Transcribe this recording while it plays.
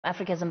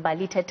Africa's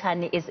Mbali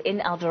Thethani is in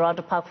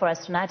Eldorado Park for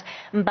us tonight.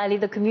 Mbali,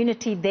 the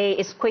community there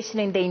is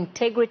questioning the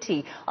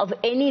integrity of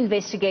any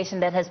investigation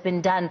that has been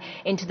done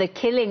into the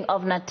killing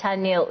of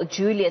Nathaniel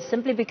Julius,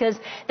 simply because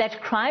that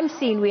crime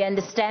scene, we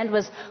understand,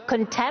 was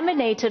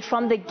contaminated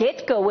from the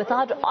get-go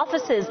without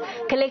officers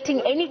collecting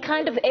any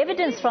kind of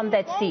evidence from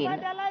that scene.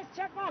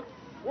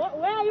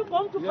 Where are you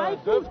going to buy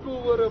food?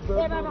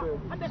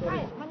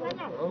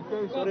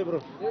 Sorry,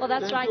 bro. Well,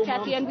 that's right,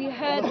 Kathy, and we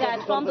heard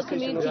that from the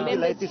community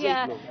members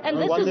here. And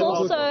this is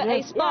also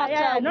a spot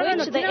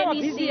which the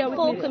MEC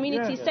for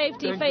Community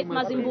Safety, Faith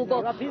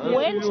Mazibuko,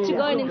 went to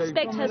go and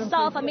inspect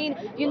herself. I mean,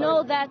 you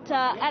know that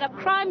at a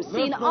crime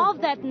scene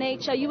of that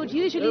nature, you would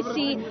usually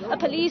see a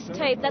police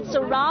tape that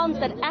surrounds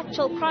that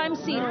actual crime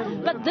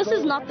scene. But this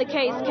is not the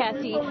case,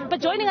 Kathy. But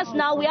joining us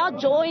now, we are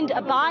joined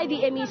by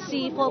the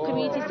MEC for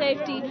Community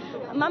Safety.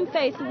 Mum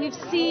Faith, we've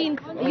seen,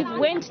 you've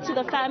went to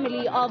the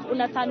family of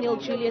Nathaniel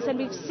Julius, and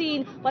we've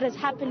seen what has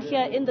happened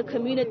here in the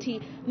community.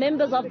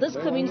 Members of this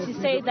community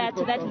say that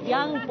that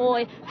young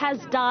boy has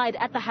died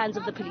at the hands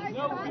of the police.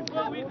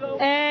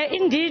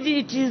 Indeed,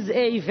 it is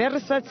a very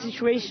sad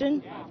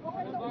situation.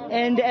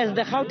 And as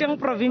the Gauteng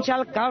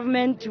provincial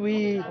government,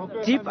 we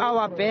dip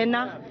our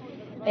banner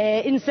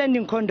in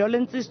sending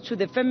condolences to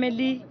the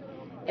family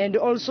and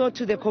also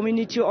to the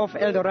community of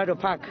Eldorado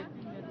Park.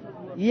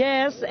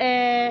 Yes,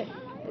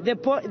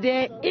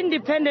 the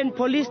Independent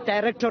Police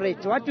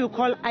Directorate, what you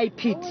call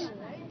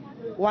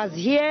IPID, was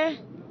here,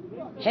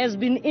 has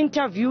been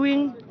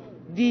interviewing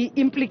the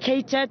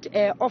implicated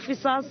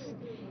officers,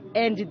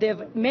 and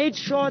they've made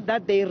sure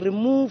that they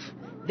remove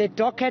the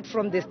docket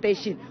from the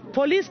station.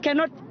 Police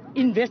cannot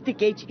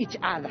investigate each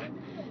other,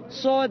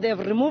 so they've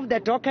removed the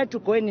docket to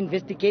go and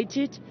investigate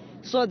it.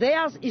 So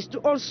theirs is to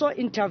also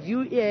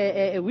interview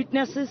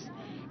witnesses,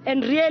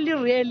 and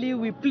really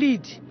we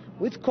plead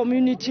with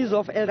communities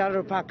of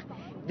Eldorado Park.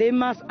 They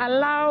must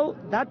allow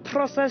that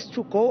process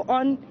to go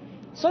on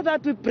so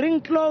that we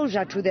bring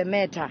closure to the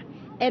matter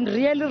and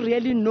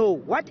really know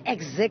what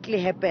exactly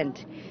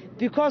happened.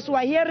 Because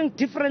we're hearing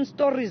different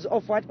stories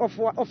of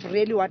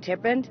really what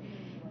happened,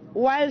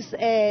 whilst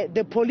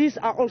the police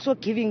are also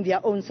giving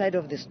their own side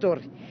of the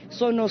story.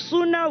 So no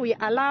sooner we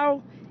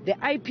allow the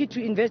IP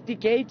to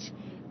investigate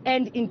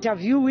and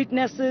interview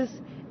witnesses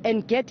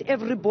and get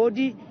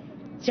everybody,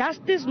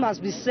 justice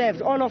must be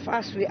served. All of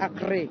us, we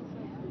agree.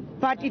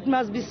 But it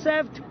must be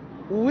served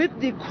with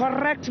the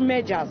correct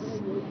measures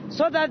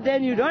so that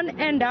then you don't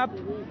end up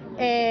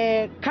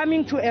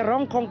coming to a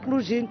wrong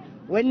conclusion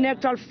when in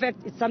actual fact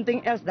it's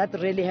something else that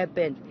really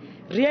happened.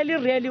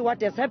 Really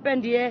what has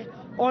happened here,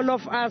 all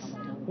of us,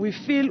 we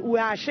feel we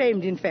are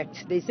ashamed, in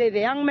fact. They say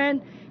the young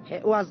man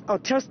was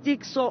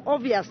autistic, so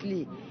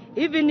obviously,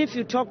 even if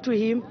you talk to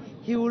him,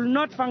 he will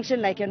not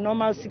function like a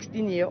normal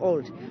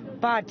 16-year-old,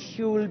 but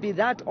he will be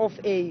that of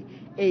a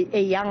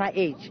younger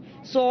age.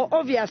 So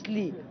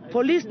obviously,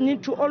 police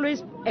need to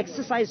always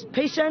exercise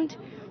patience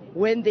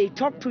when they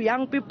talk to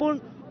young people.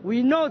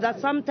 We know that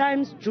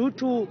sometimes due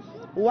to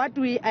what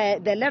the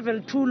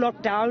level 2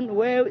 lockdown,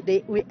 where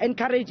we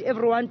encourage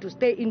everyone to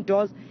stay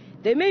indoors,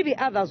 there may be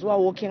others who are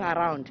walking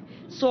around.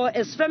 So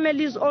as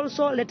families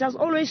also, let us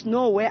always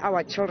know where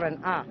our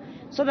children are,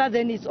 so that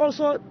then it's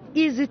also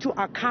easy to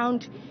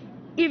account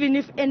even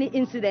if any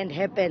incident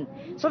happens,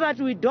 so that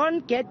we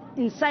don't get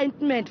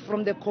incitement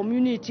from the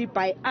community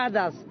by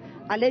others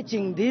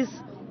alleging this,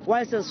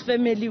 whilst as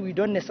family we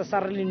don't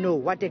necessarily know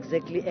what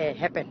exactly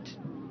happened.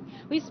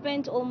 We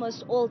spent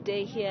almost all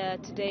day here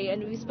today,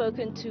 and we've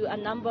spoken to a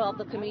number of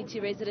the community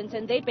residents,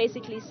 and they're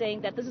basically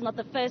saying that this is not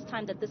the first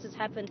time that this has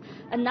happened.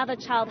 Another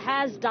child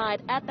has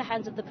died at the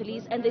hands of the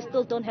police, and they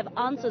still don't have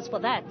answers for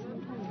that.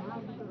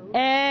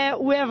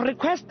 We have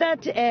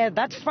requested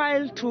that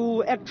file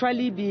to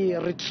actually be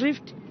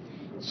retrieved,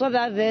 so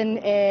that then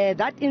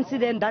that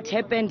incident that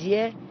happened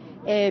here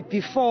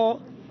before,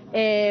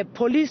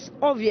 police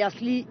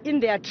obviously in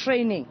their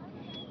training,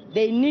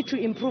 they need to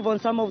improve on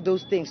some of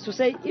those things. To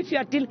say, if you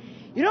are still,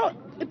 you know,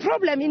 the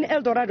problem in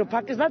Eldorado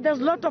Park is that there's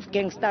a lot of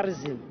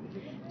gangsterism.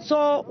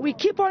 So we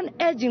keep on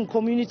urging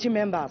community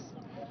members,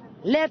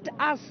 let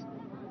us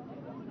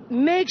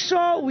make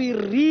sure we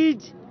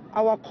rid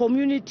our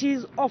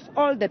communities of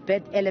all the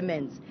bad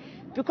elements.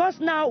 Because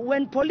now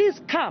when police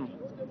come,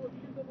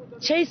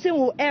 chasing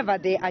whoever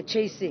they are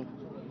chasing,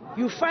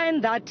 you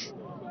find that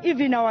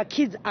even our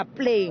kids are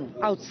playing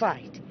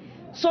outside.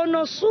 So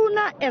no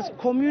sooner as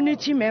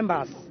community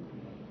members,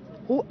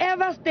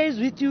 whoever stays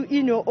with you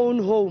in your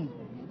own home,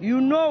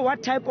 you know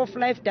what type of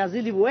life does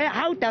he live,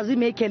 how does he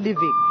make a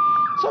living,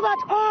 so that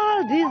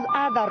all these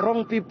other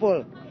wrong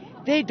people,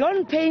 they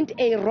don't paint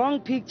a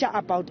wrong picture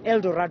about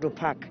Eldorado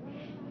Park,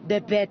 the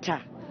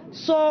better.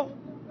 So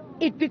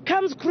it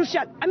becomes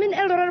crucial. I mean,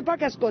 Eldorado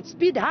Park has got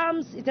speed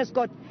humps,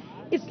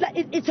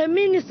 it's a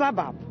mini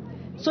suburb.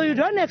 So you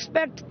don't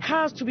expect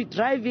cars to be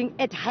driving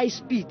at high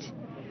speed.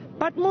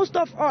 But most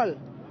of all,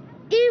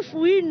 if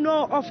we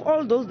know of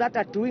all those that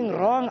are doing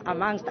wrong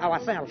amongst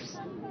ourselves,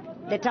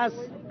 let us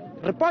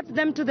report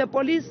them to the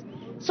police,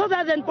 so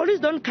that then police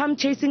don't come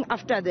chasing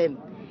after them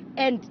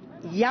and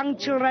young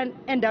children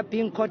end up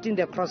being caught in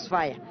the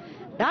crossfire.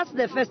 That's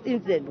the first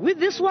incident. With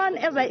this one,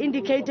 as I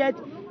indicated,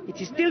 it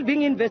is still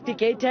being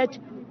investigated.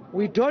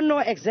 We don't know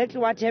exactly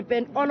what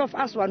happened. All of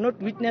us were not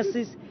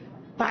witnesses,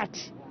 but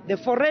the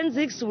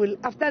forensics will,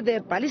 after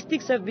the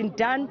ballistics have been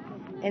done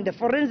and the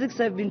forensics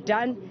have been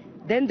done,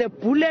 then the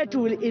bullet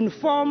will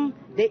inform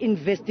the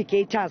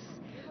investigators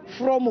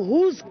from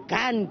whose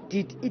gun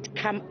did it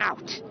come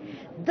out.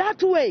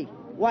 That way,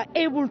 we're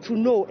able to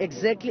know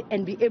exactly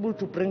and be able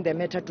to bring the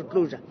matter to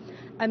closure.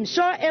 I'm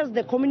sure as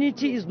the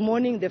community is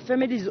mourning, the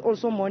family is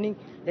also mourning.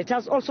 Let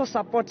us also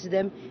support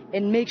them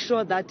and make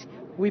sure that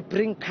we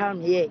bring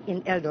calm here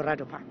in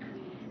Eldorado Park.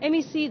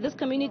 MEC, this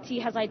community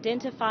has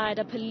identified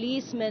a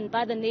policeman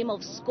by the name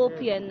of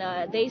Scorpion.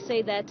 They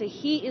say that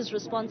he is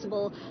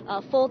responsible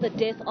for the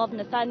death of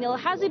Nathaniel.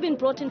 Has he been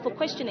brought in for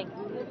questioning?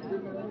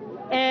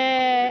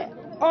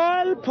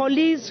 All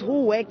police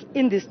who work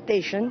in the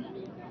station,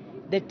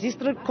 the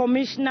district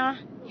commissioner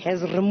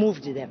has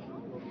removed them,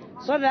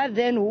 so that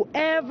then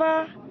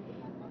whoever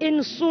in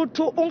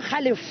Sutu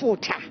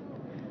Unkhalefuta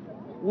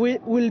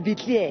will be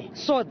clear.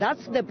 So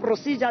that's the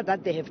procedure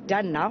that they have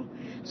done now,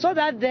 so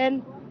that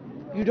then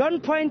you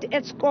don't point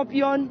at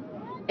Scorpion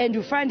and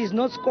you find it's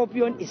not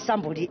Scorpion, it's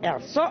somebody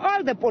else. So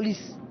all the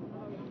police,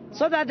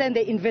 so that then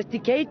they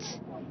investigate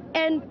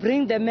and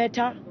bring the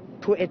matter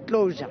to a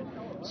closure.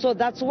 So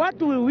that's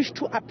what we wish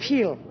to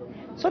appeal.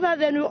 So that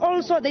then we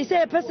also, they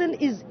say a person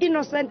is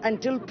innocent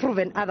until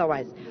proven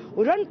otherwise.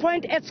 We don't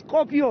point at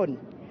Scorpion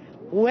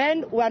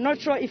when we are not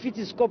sure if it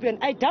is Scorpion.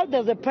 I doubt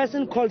there's a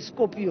person called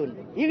Scorpion.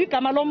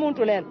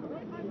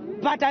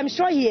 But I'm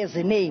sure he has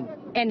a name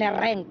and a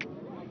rank.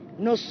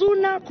 No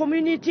sooner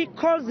community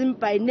calls him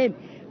by name.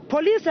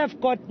 Police have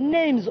got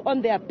names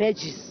on their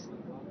badges.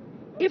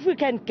 If we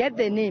can get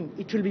the name,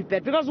 it will be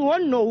better, because we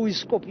won't know who is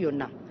Scorpion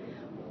now.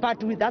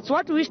 But that's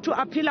what we wish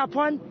to appeal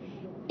upon.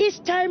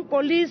 Each time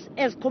police,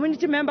 as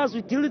community members,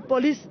 we deal with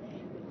police,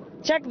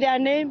 check their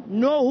name,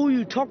 know who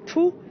you talk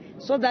to,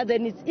 so that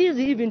then it's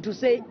easy even to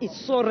say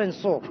it's so and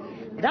so.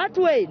 That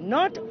way,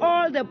 not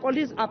all the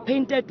police are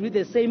painted with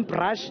the same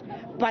brush,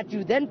 but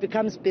you then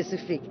become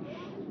specific.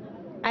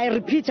 I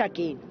repeat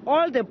again,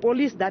 all the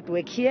police that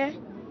work here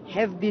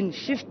have been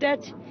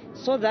shifted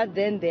so that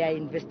then they are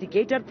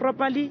investigated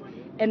properly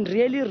and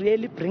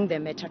really bring the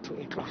matter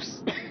to a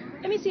close.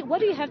 MEC, what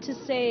do you have to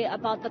say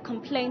about the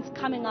complaints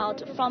coming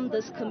out from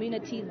this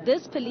community?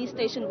 This police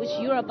station, which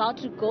you're about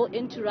to go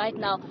into right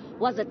now,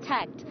 was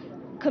attacked.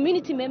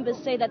 Community members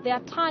say that they are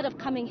tired of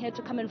coming here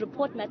to come and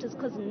report matters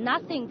because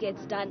nothing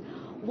gets done.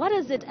 What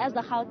is it as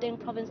the Gauteng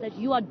province that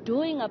you are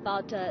doing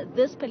about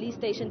this police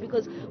station?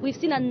 Because we've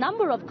seen a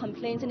number of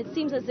complaints and it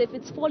seems as if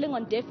it's falling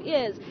on deaf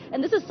ears.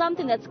 And this is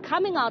something that's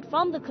coming out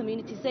from the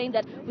community saying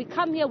that we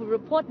come here, we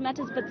report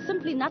matters, but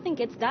simply nothing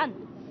gets done.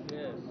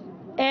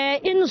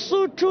 In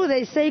Sotho,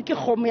 they say ke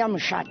kgomo ya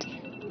moshate.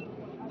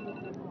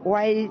 Wa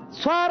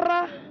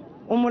itshwara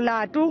o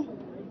molato,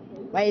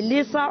 wa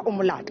ilisa o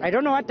molato. I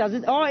don't know what does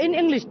it. Or in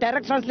English,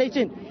 direct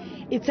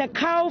translation, it's a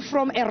cow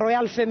from a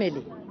royal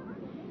family.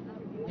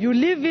 You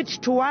leave it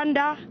to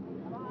wander,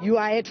 you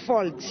are at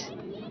fault.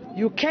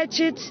 You catch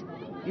it,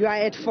 you are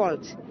at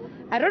fault.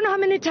 I don't know how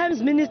many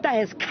times Minister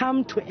has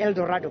come to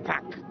Eldorado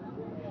Park.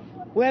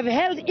 We have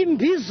held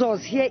imbizos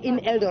here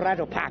in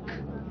Eldorado Park.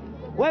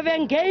 We have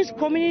engaged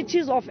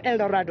communities of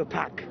Eldorado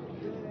Park.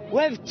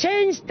 We have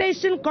changed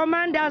station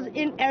commanders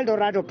in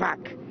Eldorado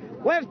Park.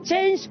 We have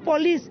changed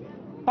police,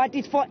 but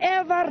it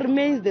forever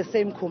remains the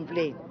same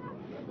complaint.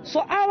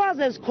 So ours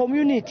as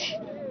community,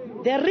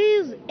 there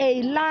is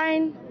a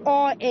line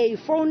or a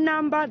phone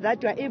number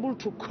that you are able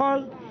to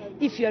call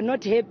if you are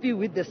not happy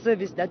with the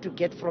service that you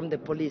get from the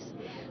police.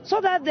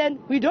 So that then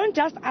we don't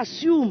just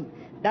assume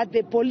that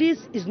the police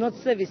is not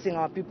servicing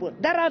our people.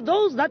 There are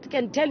those that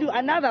can tell you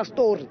another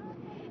story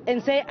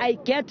and say, I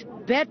get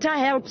better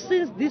help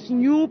since this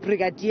new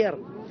brigadier,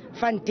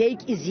 Van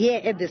Dijk, is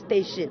here at the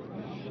station.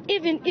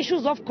 Even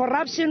issues of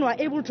corruption were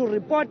able to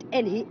report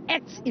and he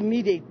acts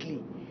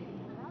immediately.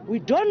 We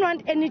don't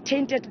want any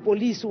tainted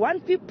police. We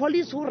want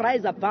police who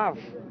rise above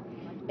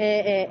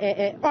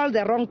all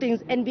the wrong things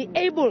and be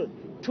able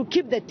to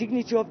keep the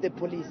dignity of the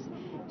police.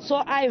 So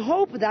I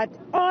hope that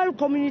all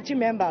community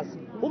members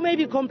who may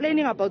be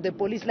complaining about the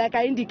police, like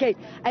I indicate,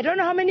 I don't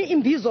know how many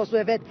imbizos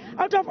we've had.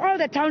 Out of all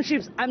the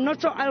townships, I'm not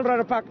sure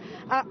Eldorado Park,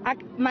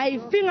 my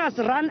fingers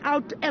run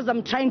out as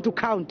I'm trying to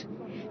count,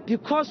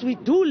 because we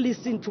do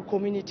listen to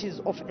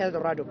communities of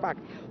Eldorado Park.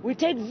 We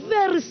take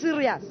very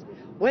serious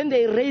when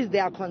they raise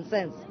their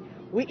concerns.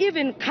 We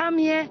even come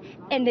here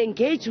and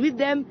engage with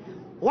them.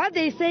 What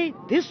they say,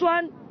 this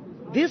one,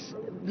 this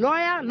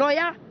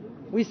lawyer,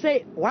 we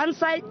say one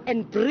side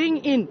and bring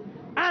in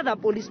other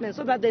policemen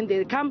so that then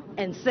they come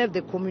and serve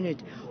the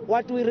community.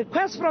 What we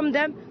request from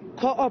them,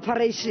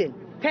 cooperation,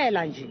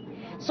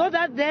 so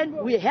that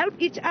then we help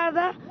each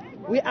other,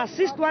 we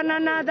assist one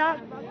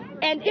another,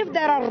 and if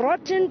there are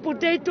rotten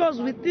potatoes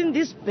within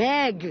this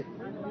bag,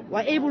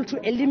 we're able to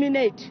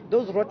eliminate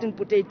those rotten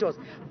potatoes.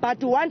 But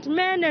we want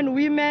men and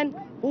women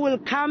who will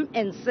come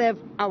and serve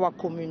our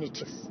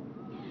communities.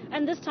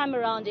 And this time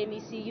around,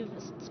 MEC, you've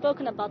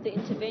spoken about the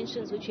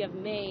interventions which you have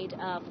made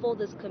for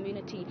this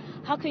community.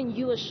 How can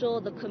you assure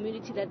the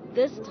community that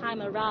this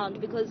time around,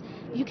 because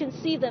you can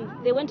see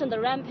them, they went on the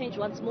rampage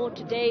once more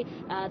today,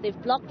 they've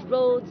blocked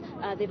roads,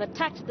 they've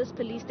attacked this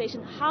police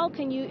station. How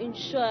can you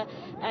ensure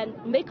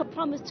and make a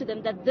promise to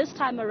them that this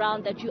time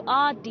around that you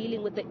are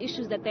dealing with the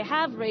issues that they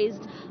have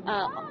raised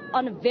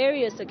on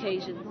various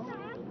occasions?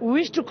 We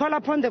wish to call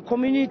upon the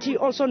community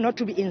also not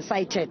to be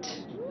incited.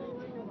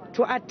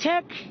 To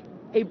attack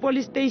a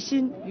police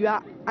station, you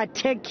are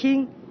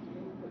attacking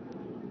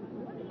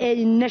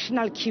a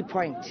national key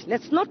point.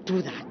 Let's not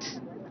do that.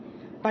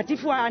 But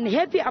if we are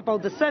unhappy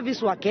about the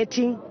service we are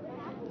getting,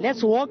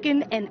 let's walk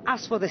in and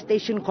ask for the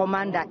station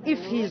commander. If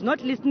he is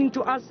not listening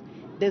to us,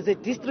 there's a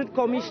district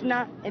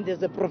commissioner and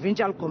there's a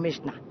provincial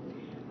commissioner.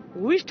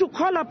 We wish to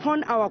call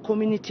upon our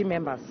community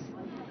members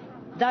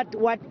that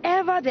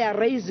whatever they are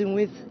raising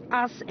with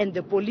us and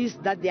the police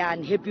that they are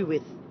unhappy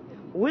with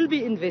will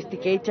be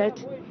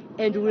investigated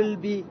and will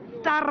be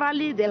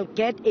thoroughly, they'll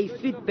get a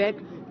feedback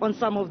on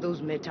some of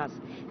those matters.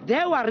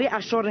 They were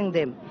reassuring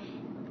them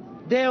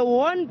there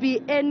won't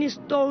be any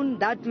stone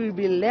that will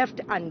be left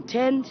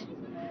unturned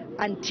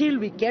until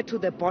we get to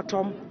the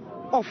bottom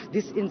of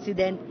this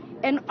incident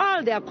and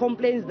all their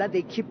complaints that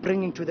they keep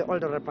bringing to the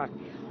Eldorado Park.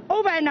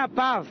 Over and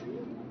above,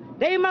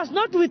 they must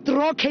not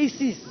withdraw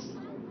cases.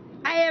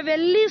 I have a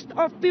list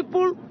of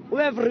people who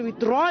have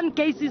withdrawn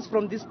cases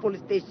from this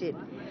police station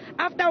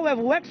after we have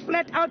worked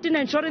flat out in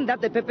ensuring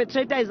that the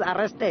perpetrator is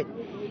arrested,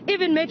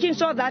 even making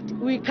sure that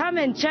we come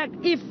and check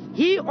if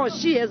he or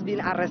she has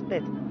been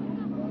arrested.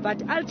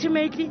 But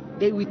ultimately,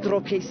 they withdraw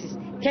cases.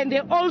 Can they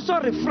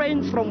also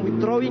refrain from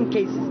withdrawing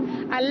cases?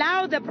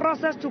 Allow the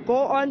process to go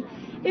on.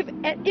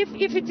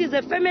 If it is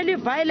a family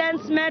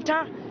violence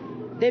matter,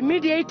 the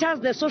mediators,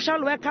 the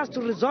social workers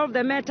to resolve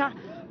the matter,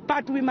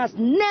 but we must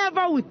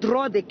never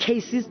withdraw the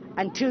cases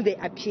until they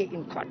appear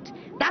in court.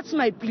 That's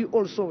my plea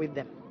also with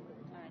them.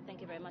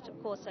 Thank you very much.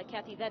 Of course,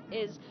 Kathy, that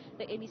is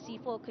the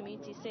MEC for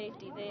Community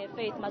Safety there,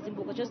 Faith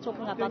Mazibuko, just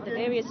talking about the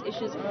various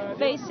issues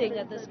facing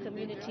this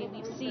community.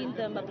 We've seen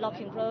them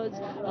blocking roads.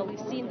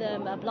 We've seen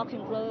them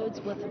blocking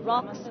roads with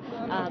rocks,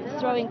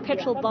 throwing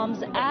petrol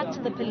bombs at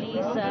the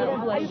police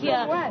who are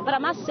here. But I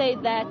must say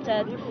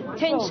that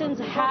tensions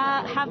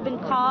have been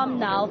calm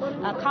now.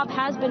 Calm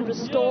has been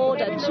restored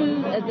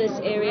to this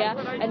area,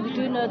 and we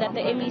do know that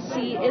the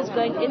MEC is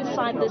going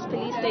inside this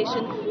police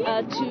station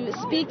to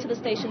speak to the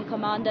station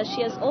commander.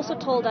 She has also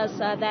told us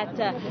that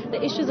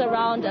the issues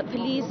around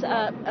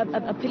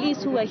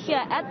police who are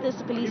here at this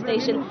police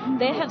station,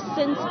 they have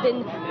since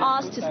been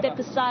asked to step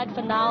aside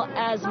for now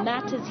as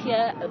matters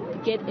here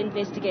get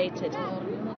investigated.